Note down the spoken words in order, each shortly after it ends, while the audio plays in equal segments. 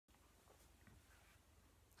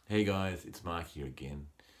Hey guys, it's Mark here again.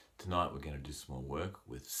 Tonight we're going to do some more work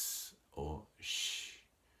with S or Sh.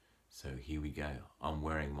 So here we go. I'm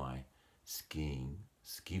wearing my Skiing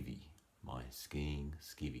Skivvy. My Skiing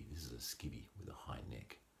Skivvy. This is a skivvy with a high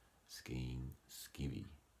neck. Skiing Skivvy.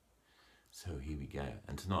 So here we go.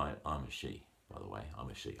 And tonight I'm a she. By the way, I'm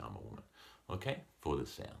a she, I'm a woman. Okay, for the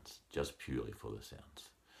sounds. Just purely for the sounds.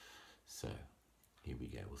 So here we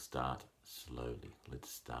go. We'll start slowly.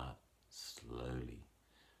 Let's start slowly.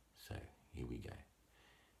 So here we go.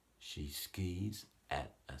 She skis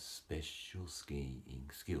at a special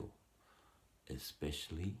skiing school,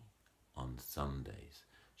 especially on Sundays.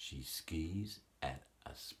 She skis at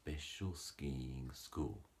a special skiing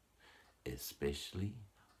school, especially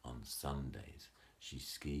on Sundays. She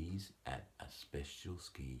skis at a special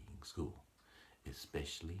skiing school,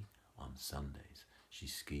 especially on Sundays. She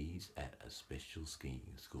skis at a special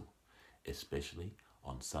skiing school, especially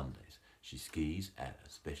on Sundays. She skis at a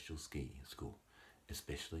special skiing school,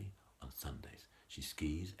 especially on Sundays. She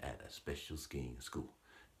skis at a special skiing school,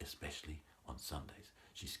 especially on Sundays.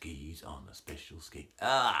 She skis on a special ski.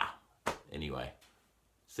 Anyway,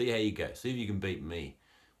 see how you go. See if you can beat me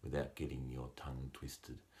without getting your tongue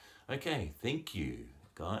twisted. Okay, thank you,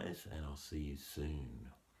 guys, and I'll see you soon.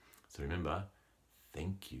 So remember,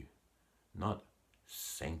 thank you, not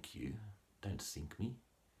thank you. Don't sink me.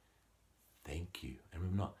 Thank you. And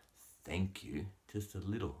remember, not thank you, just a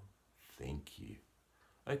little thank you.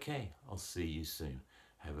 Okay, I'll see you soon.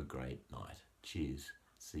 Have a great night. Cheers.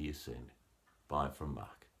 See you soon. Bye from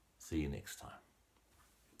Mark. See you next time.